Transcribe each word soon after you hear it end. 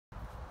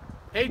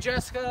Hey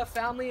Jessica,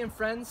 family and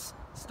friends,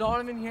 it's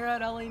Donovan here at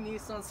LA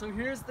Nissan. So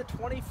here's the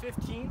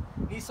 2015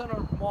 Nissan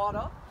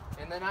Armada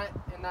in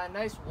that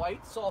nice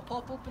white. So I'll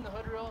pop open the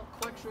hood real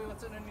quick, show you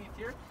what's underneath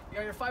here. You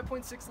got your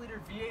 5.6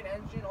 liter V8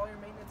 engine, all your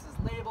maintenance is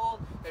labeled.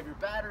 You have your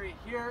battery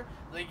here.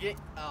 They get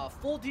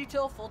full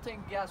detail, full tank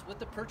of gas with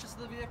the purchase of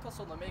the vehicle,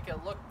 so they'll make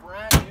it look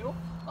brand new.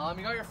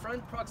 You got your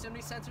front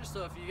proximity sensor,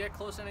 so if you get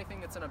close to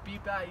anything, it's gonna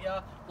beep at you.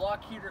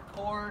 Block heater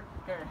cord,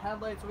 got your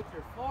headlights with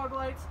your fog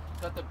lights,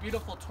 got the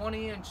beautiful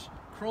 20-inch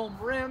chrome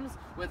rims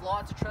with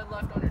lots of tread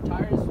left on your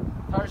tires.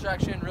 Tires are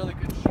actually in really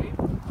good shape.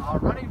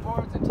 Running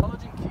boards,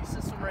 intelligent key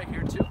system right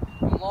here too.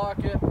 You can lock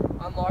it,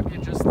 unlock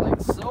it just like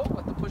so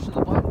with the push of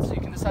the button. So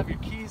you can just have your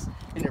keys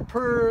in your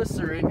purse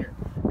or in your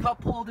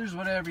cup holders,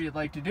 whatever you'd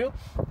like to do.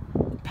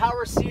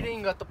 Power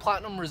seating, got the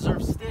platinum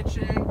reserve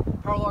stitching,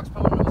 power locks,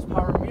 power windows,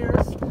 power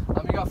mirrors.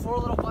 You got 4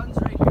 little buttons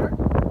right here.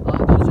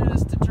 Those are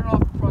just to turn off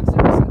the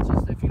proximity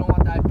sensors if you don't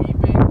want that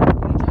beeping. You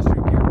can adjust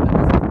your gear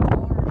pedals if they're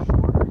taller or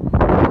shorter. You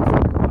can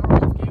also power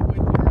lift gate with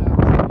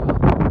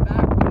your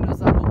back windows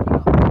that open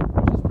up,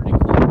 which is pretty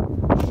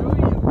cool. I'll show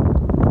you.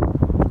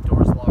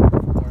 Doors locked,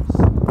 of course.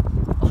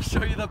 I'll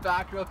show you the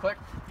back real quick.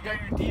 You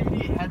got your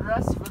DVD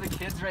headrest for the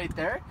kids right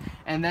there,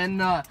 and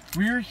then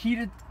rear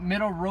heated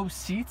middle row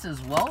seats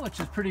as well, which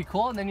is pretty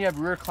cool. And then you have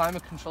rear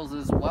climate controls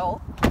as well.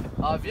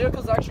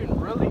 Vehicle's actually in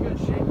really good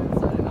shape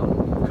inside and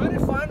out.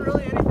 Couldn't find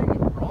really anything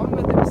wrong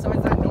with it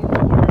besides that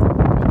normal wear.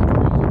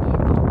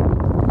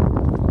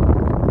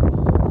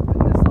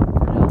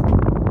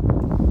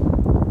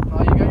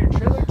 You got your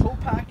trailer tow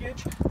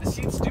package. The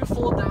seats do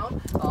fold down.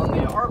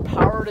 They are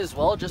powered as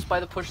well just by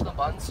the push of the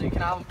button, so you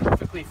can have them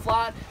perfectly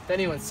flat. If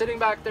anyone's sitting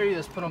back there, you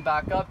just put them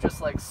back up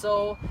just like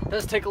so. It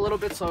does take a little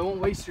bit, so I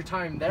won't waste your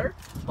time there.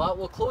 But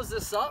we'll close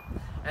this up,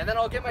 and then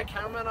I'll get my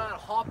cameraman on,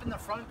 hop in the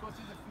front, go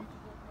through the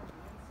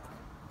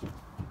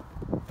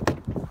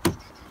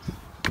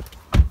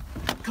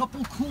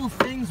couple cool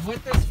things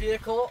with this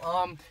vehicle.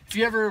 If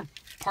you ever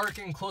park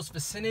in close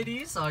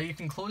vicinities, you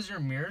can close your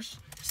mirrors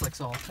just like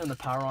so. I'll turn the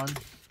power on.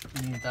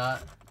 You need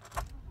that.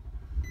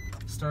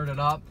 Start it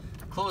up.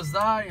 Close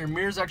that. Your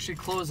mirrors actually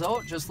close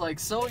out just like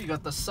so. You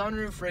got the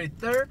sunroof right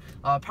there.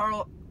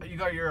 You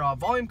got your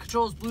volume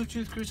controls,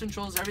 Bluetooth, cruise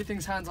controls,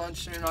 everything's hands-on,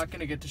 so you're not going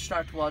to get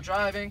distracted while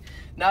driving.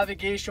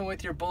 Navigation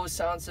with your Bose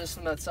sound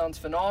system, that sounds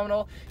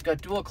phenomenal. You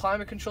got dual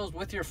climate controls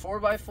with your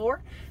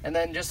 4x4, and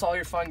then just all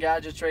your fun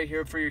gadgets right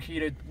here for your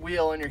heated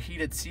wheel and your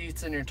heated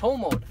seats and your tow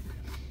mode.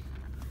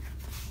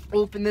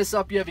 Open this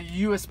up, you have a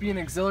USB and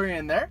auxiliary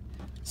in there.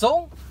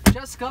 So,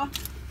 Jessica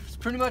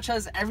pretty much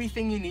has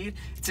everything you need.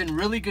 It's in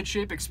really good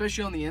shape,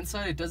 especially on the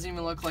inside. It doesn't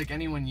even look like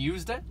anyone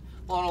used it.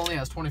 Well, it only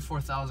has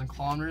 24,000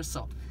 kilometers,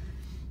 so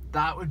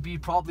that would be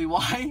probably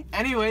why.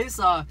 Anyways,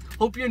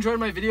 hope you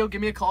enjoyed my video.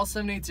 Give me a call,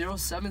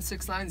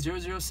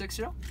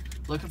 780-769-0060.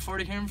 Looking forward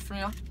to hearing from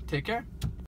you. Take care.